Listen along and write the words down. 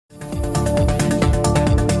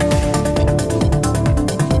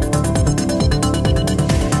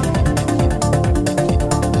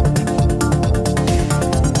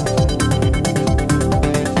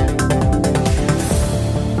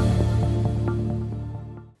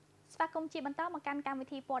មជាបន្តមកកាន់កម្មវិ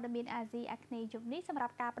ធីព័ត៌មានអាស៊ីអាគ្នេយ៍យប់នេះសម្រា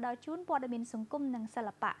ប់ការផ្ដល់ជូនព័ត៌មានសង្គមនិងសិ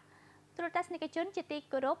ល្បៈទូរទស្សនិកជនជាទី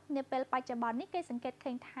គោរពនាពេលបច្ចុប្បន្ននេះគេសង្កេត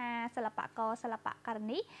ឃើញថាសិល្បករសិល្បករ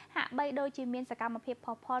នេះហាក់បីដូចជាមានសកម្មភាព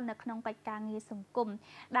ផុសផុលនៅក្នុងកិច្ចការងារសង្គម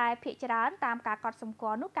ដែលភាគច្រើនតាមការកត់សម្គា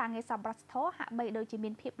ល់នោះការងារសប្បុរសធម៌ហាក់បីដូចជាមា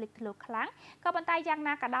នភាពលេចធ្លោខ្លាំងក៏ប៉ុន្តែយ៉ាង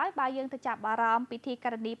ណាក៏ដោយបើយើងទៅចាប់អារម្មណ៍ពិធីក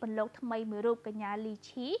រណីពន្លកថ្មីមួយរូបកញ្ញាលី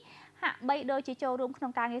ឈីហាក់បីដូចជាចូលរួមក្នុ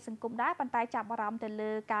ងការងារសង្គមដែរប៉ុន្តែចាប់អារម្មណ៍ទៅ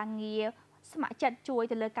លើការងារស្ម័គ្រចិត្តជួយ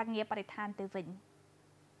ទៅលើការងារបរិស្ថានទៅវិញ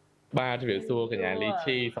បាទជំរាបសួរកញ្ញាលី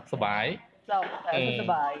ឈីសុខសប្បាយស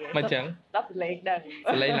ប្បាយមិនចឹងដល់សលេងដឹង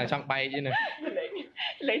សលេងឡើងចង់បែកទេណា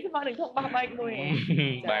លេងស្មោះនឹងធំបោះបែកមួយ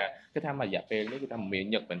បាទគឺថាមួយរយៈពេលនេះគឺថាមាន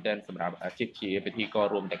ញឹកមែនទែនសម្រាប់ជិះជាពិធីករ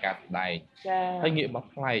រួមទាំងការស្ដែងចា៎ហើយងាកមក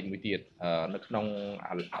ផ្លែកមួយទៀតនៅក្នុង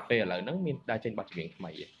ពេលឥឡូវហ្នឹងមានដើរចេញបទចម្រៀងថ្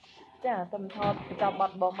មីចាតំថតចាប់ប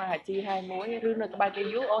ត់បងមហាជីហើយមួយឬនៅក្បែរគេ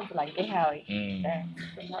យូអូនឆ្លាញ់គេហើយចា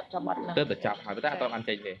តំថតចាប់បត់ទៅតែចាប់ហើយតែអត់អន់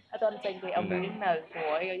ចេញទេអត់ចេញទេអមវិញនៅព្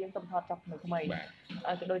រោះយើងតំថតចាប់ថ្មី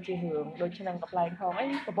ក៏ដូចជារឿងដូចឆ្នាំកំ pl ែងផងអី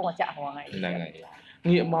កំពុងតែចាក់រងហើយហ្នឹងហើយ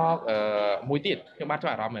ងាកមកមួយទៀតខ្ញុំបានចា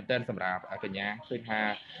ប់អារម្មណ៍មែនទែនសម្រាប់កញ្ញាឃើញថា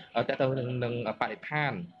តើទៅនឹងបរិស្ថា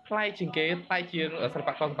នផ្លែជាងគេផ្លែជាសិល្ប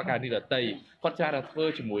ករសិល្បករនេះដតីគាត់ច្រើនធ្វើ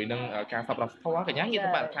ជាមួយនឹងការសប្បុរសធម៌កញ្ញាងាកទៅ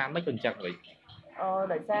បរិស្ថានមិនក៏អញ្ចឹងវិញ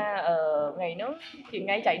ដោយសារថ្ងៃនោះជាថ្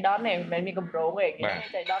ងៃចៃដន្យនេះមិនមែនមានកម្រងទេថ្ងៃ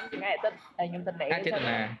ចៃដន្យជាថ្ងៃអាទិត្យហើយខ្ញុំទៅណែចា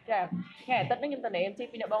ថ្ងៃអាទិត្យនេះខ្ញុំទៅណែជី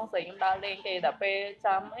ពីអ្នកបងស្រីខ្ញុំដើរលេងគេតែពេល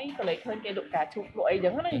ចាំអីក៏លេចឃើញគេលក់ការឈូកលក់អីចឹ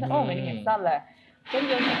ងណាអូមិនមានសិលចឹង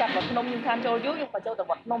យើងកាត់វត្តភ្នំខ្ញុំខានចូលយូរខ្ញុំក៏ចូលទៅ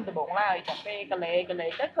វត្តភ្នំទៅបងឡើយតែពេលកលេ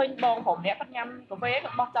ទៅឃើញបងក្រុមអ្នកគាត់ញ៉ាំកាហ្វេគា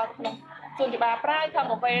ត់បោះចោលក្នុងសួនច្បារប្រាយខាង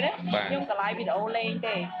កាហ្វេនេះខ្ញុំក៏ live វីដេអូលេង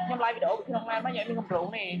ទេខ្ញុំ live វីដេអូពីក្នុងឡានមកខ្ញុំមានកម្រង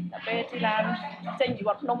ទេតែពេលទីឡានចេញពីវ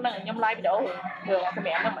ត្តភ្នំហ្នឹងខ្ញុំ live វីដេអូរឿងសម្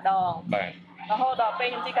រាប់ហ្នឹងម្ដងបាទរហូតដល់ពេល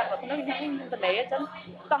ខ្ញុំទីកាត់វត្តភ្នំខ្ញុំទៅលេចឹង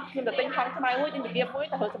តោះខ្ញុំទៅទិញខាងឆ្មៅមួយទិញរបៀបមួយ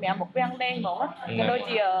ទៅធ្វើសម្រាប់មកវាំងលេងហ្មងក៏ដូច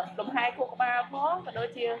ជាលំហែខួរក្បាលផងក៏ដូច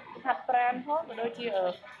ជាហាត់ប្រាណផងក៏ដូចជា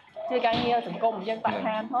ការងារសង្គមយើងបរិស្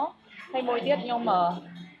ថានផងហើយមួយទៀតខ្ញុំ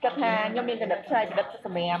គិតថាខ្ញុំមានចំណិតឆ្នៃប្រឌិតស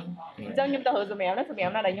ម្រាប់អញ្ចឹងខ្ញុំទៅរើសម្រា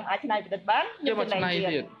ប់ណាដែលខ្ញុំអាចឆ្នៃប្រឌិតបានខ្ញុំឆ្នៃ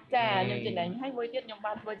ទៀតចាខ្ញុំចំណេញហើយមួយទៀតខ្ញុំ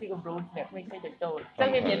បានធ្វើជាគំរូសម្រាប់ក្មេងៗតូចៗអញ្ចឹង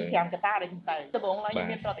វាមាន5កត្តាដែលខ្ញុំទៅដំបូងឡើយខ្ញុំ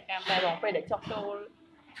មានប្រតិកម្មតែរងពេលដែលចុះចូល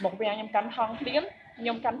មកវាខ្ញុំកាន់ថងភ្លាមខ្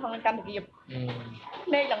ញុំកាន់ថងនឹងកាន់តាគៀប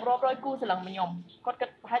ភ្នែកឡើងរាប់រយគូស្រឡឹងមកខ្ញុំគាត់គិត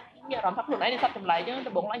ប្រហែលមានអារម្មណ៍ថាខ្លួនឯងនេះសត្វចម្លែកអញ្ចឹង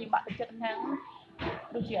ដំបូងឡើយខ្ញុំបាក់ទឹកចិត្តថា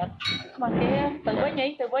ដូចជាអត់ខ្មាស់គេទៅវិញ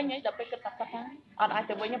ដល់ពេលគិតថាអត់អាច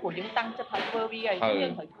ទៅវិញព្រោះយើងតាំងចិត្តថាធ្វើវាហើយយើ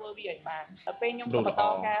ងត្រូវធ្វើវាឲ្យបានដល់ពេលខ្ញុំក៏បន្ត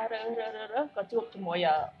ការរើសក៏ជួបជាមួយ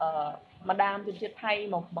ម្ដាមជំនឿថៃ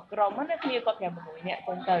មកក្រុមណាគ្នាគាត់5-6នាក់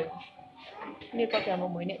ចឹងទៅគ្នាគាត់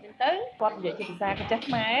5-6នាក់ចឹងទៅគាត់និយាយជាភាសាកាចេះ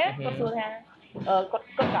ខ្មែរគាត់សួរថាគាត់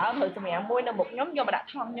ក៏ត្រូវសម្រាប់មួយនៅមុខខ្ញុំយកមកដាក់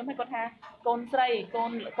ថងខ្ញុំឲ្យគាត់ថាកូនស្រី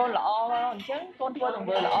កូនល្អអញ្ចឹងកូនធ្វើទង្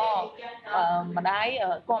វើល្អម្ដាយ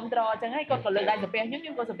គ្រប់ត្រអញ្ចឹងហើយគាត់ក៏លើកដៃសំពះខ្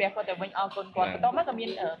ញុំក៏សំពះគាត់ទៅវិញអរគុណគាត់បន្ទាប់មកក៏មាន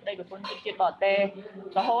ប្តីប្រពន្ធជាតិបរទេស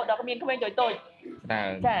រហូតដល់ក៏មានក្មេងតូច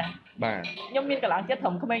ចាបាទខ្ញុំមានកន្លងចិត្តត្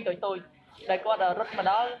រឹមក្មេងតូចដែលគាត់រត់មក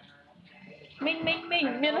ដល់មីងមាន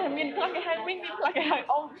ខ្លះគេហៅមីងមានខ្លះគេហៅ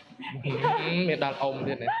អ៊ំមានដល់អ៊ំ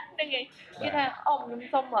ទៀតហ្នឹងហើយគេថាអ៊ំខ្ញុំ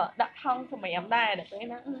សុំដាក់ថងសម្រាប់ដែរដល់ពេល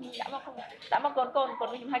ហ្នឹងដាក់មកកូនខ្ញុំ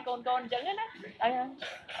ឲ្យកូនអញ្ចឹងណាហើយ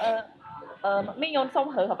មីងអូនសុំ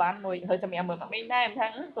រើសវ៉ាន់មួយរើសម្រាប់មើលមីងដែរថា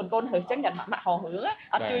កូនរើអញ្ចឹងចាំម៉ាក់ហោរឿង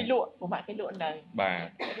អត់ជួយលក់ព្រោះម៉ាក់គេលក់នៅបាទ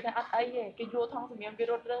គេថាអត់អីទេគេយួរថងសម្រាប់គេ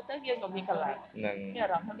រត់រើទៅយើងក៏មានកន្លែងហ្នឹងមានអា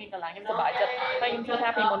រម្មណ៍ថាមានកន្លែងខ្ញុំសប្បាយចិត្តតែខ្ញុំជឿថា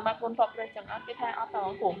ពីមុនមកកូនថប់រើចឹងអត់គេថាអត់ត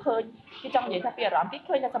ព្រោះឃើញគេចង់និយាយថាពីអារម្មណ៍គេ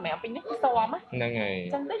ឃើញថាសម្រាប់ពេញនេះគឺសមហ្នឹងហើយអ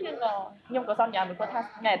ញ្ចឹងទៅខ្ញុំក៏សន្យាមួយគាត់ថា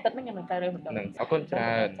ថ្ងៃអាទិត្យនេះខ្ញុំនឹងទៅរើម្ដងហ្នឹងអរគុណច្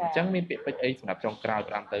រើនអញ្ចឹងមានពាក្យពេចន៍អីសម្រាប់ចុងក្រោយ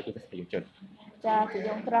5ទៅគឺទស្សនិកជនចាជា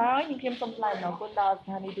ចុងក្រោយខ្ញុំសូមថ្លែងអំណរគុណដល់ស្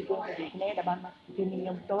ថានីយ៍ទូទាំងប្រទេសគ្នាដែលបានមកទីនេះខ្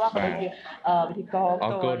ញុំផ្ទាល់ក៏ដូចជាវិធីករ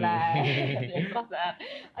ផ្ទាល់ដែរខុសស្អាត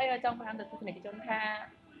ហើយចង់បានទៅទស្សនិកជនថា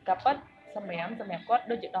កាពិតសម្រាប់គាត់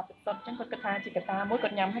ដូចជា10%អញ្ចឹងគាត់គិតថាជាកតាមួយគា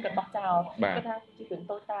ត់ញ៉ាំហើយគាត់បោះចោលគាត់ថាជាគ្រឿង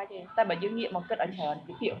តូចតាចទេតែបើយើងងាកមកគិតឲ្យច្រើន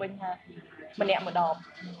វិភាគវិញថាម្នាក់មួយដប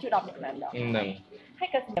ជួយ10នាក់ម្នាក់ម្ដងហ្នឹងហើយ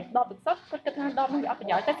ក៏សម្រាប់10%គាត់គិតថា10នោះវាអត់ប្រ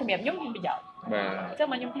យោជន៍តែសម្រាប់ខ្ញុំមានប្រយោជន៍បាទអញ្ចឹង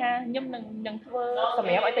មកខ្ញុំថាខ្ញុំនឹងធ្វើសម្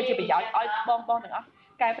រាប់ឲ្យទៅជាប្រយោជន៍ឲ្យបងទាំងអស់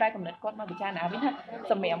កែប្រែគំនិតគាត់មកពិចារណាវិញថា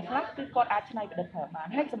សម្រាប់ខ្លះគឺគាត់អាចច្នៃប្រឌិតប្រើបាន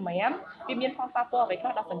ហើយសម្រាប់វាមានផលប៉ះពាល់អ្វីខ្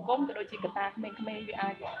លះដល់សង្គមក៏ដូចជាកត្តាក្មេងៗវាអា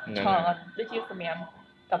ចច្រើនដូចជាសម្រាប់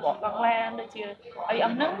កបកកងឡានដូចជាអី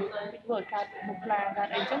អំហ្នឹងធ្វើឲ្យកើតមុខខ្លាកើត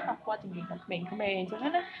អីចឹងប៉ះពាល់ជំនាញដល់ក្មេងៗអញ្ចឹង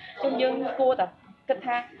ណាយើងគួរតែគ គិត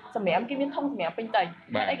ថាសម្រាប់គេមានធំសម្រាប់ពេញទៅ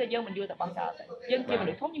តែអីក៏យើងមិនយល់តែបងចោលទៅយើងជាម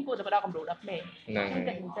នុស្សធំយើងគួរតែផ្ដល់កម្រិតដល់ក្មេងហ្នឹង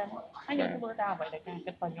តែអញ្ចឹងហើយខ្ញុំធ្វើតាមអ្វីដែលការ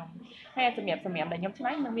គិតរបស់ខ្ញុំហើយសម្រាប់ដែលខ្ញុំឆ្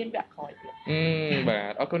នៃនឹងមានវគ្គក្រោយទៀតបា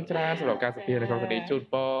ទអរគុណច្រើនសម្រាប់ការសម្ភាសន៍នៅក្នុងសេចក្តីជូន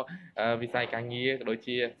ពរវិស័យការងារក៏ដូច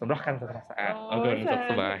ជាសម្រាប់កាន់តែស្អាតអរគុណសុខ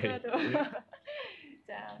សប្បាយ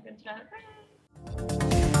ចាអរគុណច្រើន